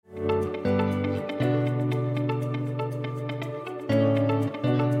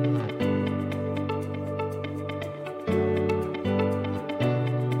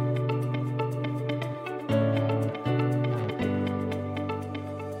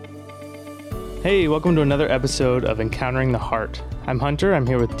Hey, welcome to another episode of Encountering the Heart. I'm Hunter. I'm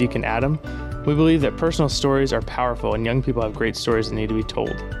here with Deacon Adam. We believe that personal stories are powerful and young people have great stories that need to be told.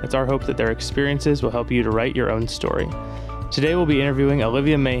 It's our hope that their experiences will help you to write your own story. Today we'll be interviewing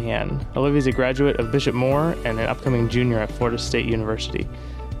Olivia Mahan. Olivia is a graduate of Bishop Moore and an upcoming junior at Florida State University.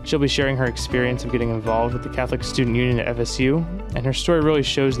 She'll be sharing her experience of getting involved with the Catholic Student Union at FSU, and her story really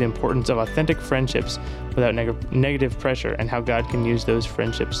shows the importance of authentic friendships without negative pressure and how God can use those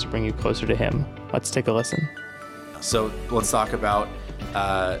friendships to bring you closer to Him. Let's take a listen. So let's talk about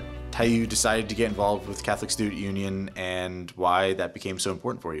how you decided to get involved with Catholic Student Union and why that became so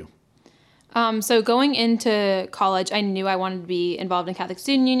important for you. So going into college, I knew I wanted to be involved in Catholic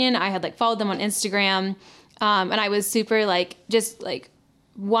Student Union. I had followed them on Instagram, and I was super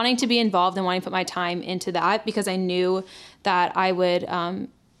wanting to be involved and wanting to put my time into that because I knew that I would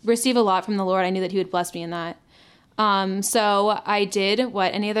receive a lot from the Lord. I knew that He would bless me in that. So I did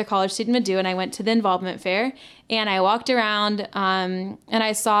what any other college student would do, and I went to the involvement fair, and I walked around, and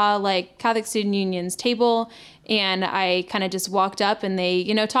I saw Catholic Student Union's table, and I kind of just walked up, and they,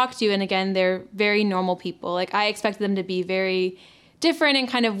 talked to you, and again, they're very normal people. I expected them to be very different and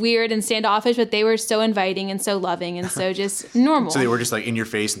kind of weird and standoffish, but they were so inviting and so loving and so just normal. So they were just in your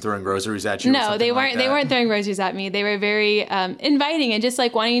face and throwing rosaries at you? No, they weren't. They weren't throwing rosaries at me. They were very inviting and just they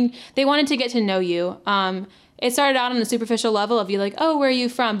wanted to get to know you. It started out on a superficial level of you oh, where are you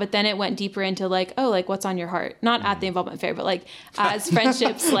from? But then it went deeper into what's on your heart? Not at the involvement fair, but as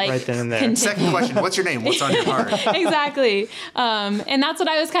friendships right then and there. Continue. Second question, what's your name? What's on your heart? Exactly. And that's what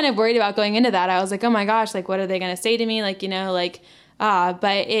I was kind of worried about going into that. I was oh my gosh, what are they going to say to me? But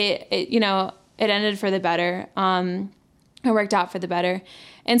it ended for the better. It worked out for the better.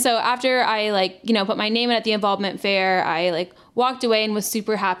 And so after I put my name in at the involvement fair, I walked away and was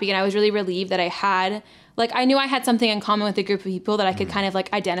super happy. And I was really relieved that I had, I knew I had something in common with a group of people that I could kind of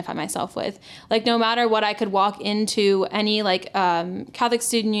identify myself with. No matter what, I could walk into any Catholic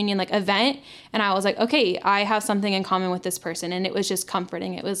Student Union event, and I was okay, I have something in common with this person. And it was just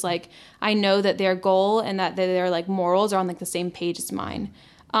comforting. It was I know that their goal and that their morals are on the same page as mine.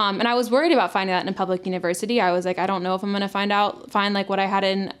 And I was worried about finding that in a public university. I was I don't know if I'm going to find what I had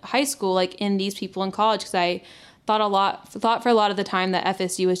in high school, in these people in college, because I thought for a lot of the time that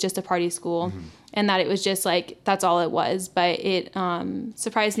FSU was just a party school and that it was just that's all it was. But it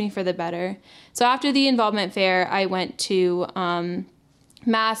surprised me for the better. So after the involvement fair, I went to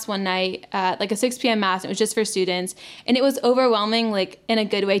Mass one night at a 6 p.m. Mass. It was just for students, and it was overwhelming in a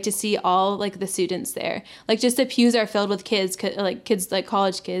good way to see all the students there. Just the pews are filled with kids,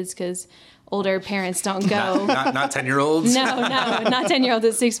 college kids, because older parents don't go. Not 10-year-olds? No, not 10-year-olds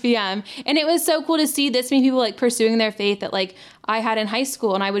at 6 p.m. And it was so cool to see this many people pursuing their faith that I had in high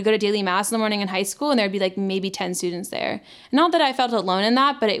school. And I would go to daily Mass in the morning in high school, and there'd be maybe 10 students there. Not that I felt alone in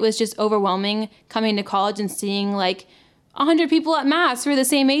that, but it was just overwhelming coming to college and seeing 100 people at Mass who were the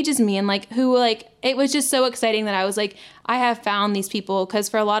same age as me, and it was just so exciting that I was I have found these people. Because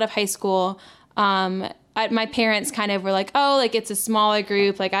for a lot of high school, my parents kind of were oh, it's a smaller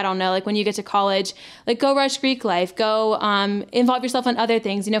group. I don't know, when you get to college, go rush Greek life, go involve yourself in other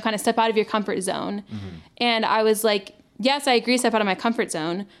things, kind of step out of your comfort zone. Mm-hmm. And I was yes, I agree, step out of my comfort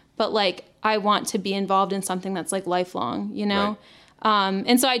zone, but I want to be involved in something that's lifelong, Right.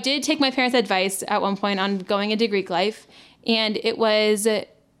 And so I did take my parents' advice at one point on going into Greek life, and it was a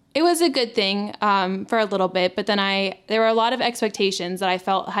good thing for a little bit, but then there were a lot of expectations that I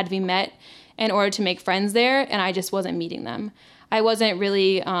felt had to be met in order to make friends there, and I just wasn't meeting them. I wasn't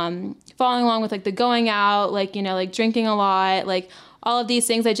really following along with the going out, drinking a lot, all of these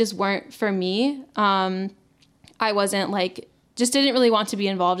things that just weren't for me. I wasn't just didn't really want to be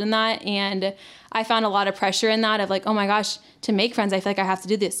involved in that, and I found a lot of pressure in that of oh my gosh, to make friends, I feel I have to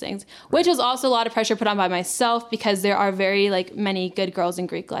do these things, which was also a lot of pressure put on by myself because there are very many good girls in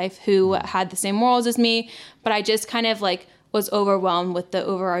Greek life who had the same morals as me, but I just kind of was overwhelmed with the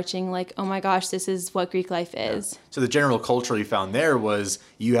overarching oh my gosh, this is what Greek life is. Yeah. So the general culture you found there was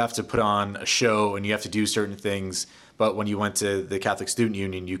you have to put on a show and you have to do certain things, but when you went to the Catholic Student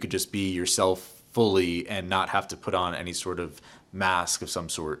Union, you could just be yourself fully and not have to put on any sort of mask of some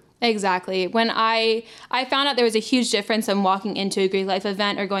sort. Exactly. When I found out there was a huge difference in walking into a Greek life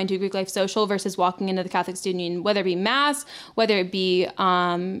event or going to a Greek life social versus walking into the Catholic Student Union, whether it be Mass, whether it be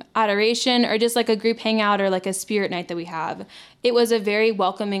adoration, or just a group hangout or a spirit night that we have. It was a very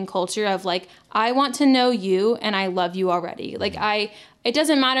welcoming culture of I want to know you and I love you already. It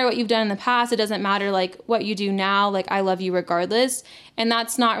doesn't matter what you've done in the past. It doesn't matter what you do now. I love you regardless. And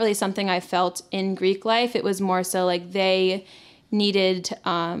that's not really something I felt in Greek life. It was more so they needed,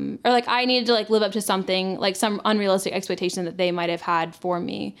 or like I needed to like live up to something, like some unrealistic expectation that they might have had for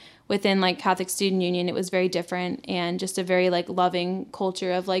me. Within like Catholic Student Union, it was very different, and just a very like loving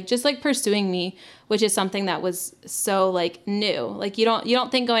culture of like just like pursuing me, which is something that was so like new. Like you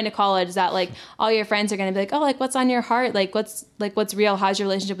don't think going to college that like all your friends are going to be like, oh, like what's on your heart? Like what's real? How's your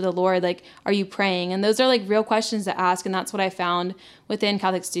relationship with the Lord? Like, are you praying? And those are like real questions to ask. And that's what I found within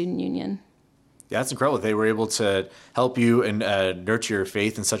Catholic Student Union. Yeah, that's incredible. They were able to help you and nurture your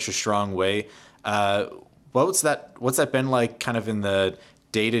faith in such a strong way. What's that been like kind of in the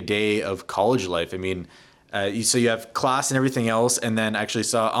day-to-day of college life? I mean, so you have class and everything else, and then actually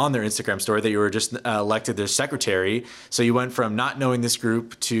saw on their Instagram story that you were just elected their secretary. So you went from not knowing this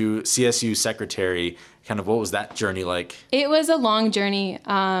group to CSU secretary. Kind of what was that journey like? It was a long journey.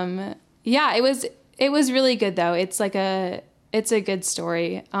 Yeah, it was really good though. It's a good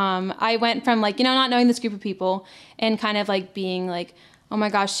story. I went from like, not knowing this group of people and kind of like being like, oh my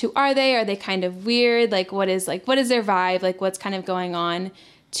gosh, who are they? Are they kind of weird? Like, what is their vibe? Like, what's kind of going on?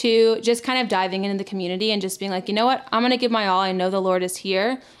 To just kind of diving into the community and just being like, you know what? I'm going to give my all. I know the Lord is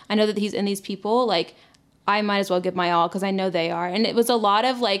here. I know that he's in these people. Like, I might as well give my all because I know they are. And it was a lot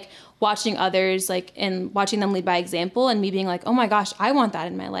of like watching others, like, and watching them lead by example and me being like, oh my gosh, I want that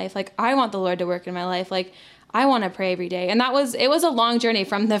in my life. Like, I want the Lord to work in my life. Like, I want to pray every day. And it was a long journey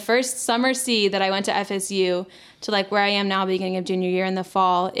from the first summer C that I went to FSU to like where I am now, beginning of junior year in the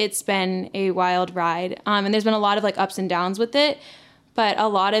fall. It's been a wild ride. And there's been a lot of like ups and downs with it, but a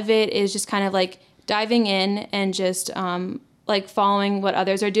lot of it is just kind of like diving in and just like following what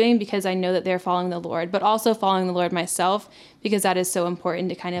others are doing because I know that they're following the Lord, but also following the Lord myself because that is so important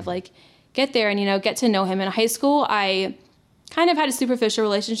to kind of like get there and, get to know him. In high school, I kind of had a superficial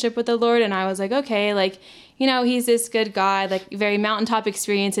relationship with the Lord, and I was like, okay, like, he's this good God, like very mountaintop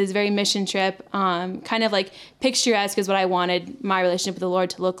experiences, very mission trip, kind of like picturesque is what I wanted my relationship with the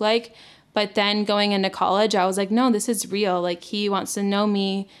Lord to look like. But then going into college, I was like, no, this is real. Like he wants to know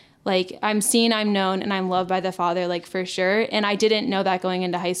me. Like I'm seen, I'm known, and I'm loved by the Father, like for sure. And I didn't know that going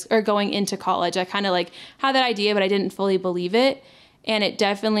into high school or going into college. I kind of like had that idea, but I didn't fully believe it. And it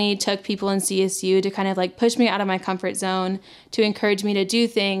definitely took people in CSU to kind of like push me out of my comfort zone, to encourage me to do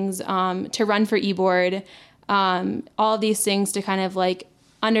things, to run for e-board, all of these things to kind of like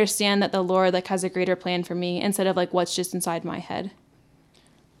understand that the Lord like has a greater plan for me instead of like what's just inside my head.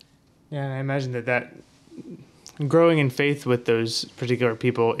 Yeah, and I imagine that growing in faith with those particular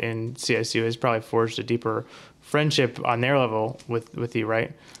people in CSU has probably forged a deeper friendship on their level with you,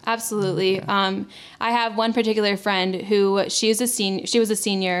 right? Absolutely. I have one particular friend who she was a senior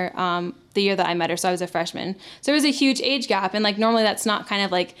the year that I met her, so I was a freshman. So there was a huge age gap, and like normally that's not kind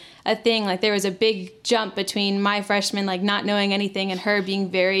of like a thing. Like there was a big jump between my freshman like not knowing anything and her being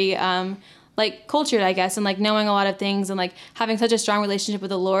very like cultured, I guess, and like knowing a lot of things and like having such a strong relationship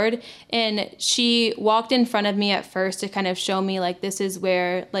with the Lord. And she walked in front of me at first to kind of show me like this is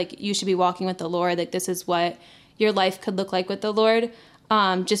where like you should be walking with the Lord. Like this is what your life could look like with the Lord.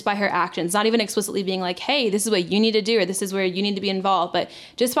 Just by her actions, not even explicitly being like, hey, this is what you need to do, or this is where you need to be involved, but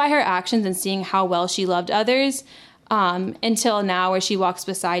just by her actions and seeing how well she loved others, until now where she walks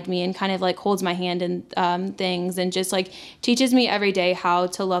beside me and kind of like holds my hand in things and just like teaches me every day how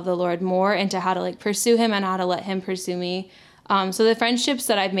to love the Lord more and to how to like pursue him and how to let him pursue me. So the friendships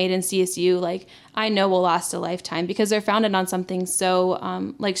that I've made in CSU, like I know will last a lifetime because they're founded on something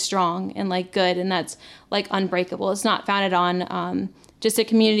so like strong and like good, and that's like unbreakable. It's not founded on just a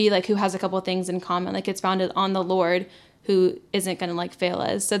community like who has a couple of things in common. Like it's founded on the Lord who isn't going to like fail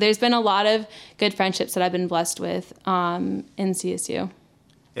us. So there's been a lot of good friendships that I've been blessed with in CSU.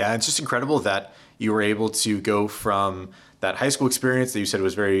 Yeah, it's just incredible that you were able to go from that high school experience that you said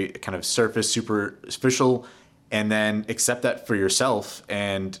was very kind of surface, superficial, and then accept that for yourself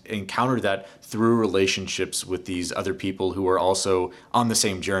and encounter that through relationships with these other people who are also on the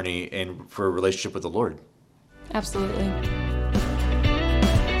same journey and for a relationship with the Lord. Absolutely.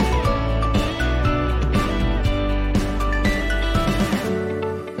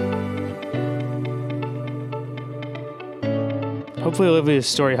 Hopefully Olivia's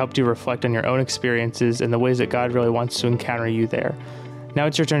story helped you reflect on your own experiences and the ways that God really wants to encounter you there. Now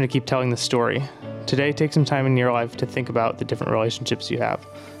it's your turn to keep telling the story. Today, take some time in your life to think about the different relationships you have.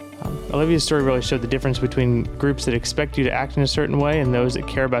 Olivia's story really showed the difference between groups that expect you to act in a certain way and those that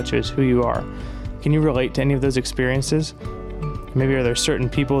care about you as who you are. Can you relate to any of those experiences? Maybe are there certain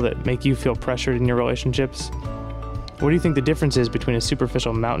people that make you feel pressured in your relationships? What do you think the difference is between a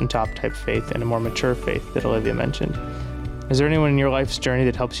superficial mountaintop type faith and a more mature faith that Olivia mentioned? Is there anyone in your life's journey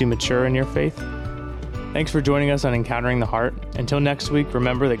that helps you mature in your faith? Thanks for joining us on Encountering the Heart. Until next week,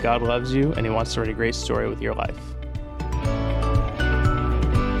 remember that God loves you and he wants to write a great story with your life.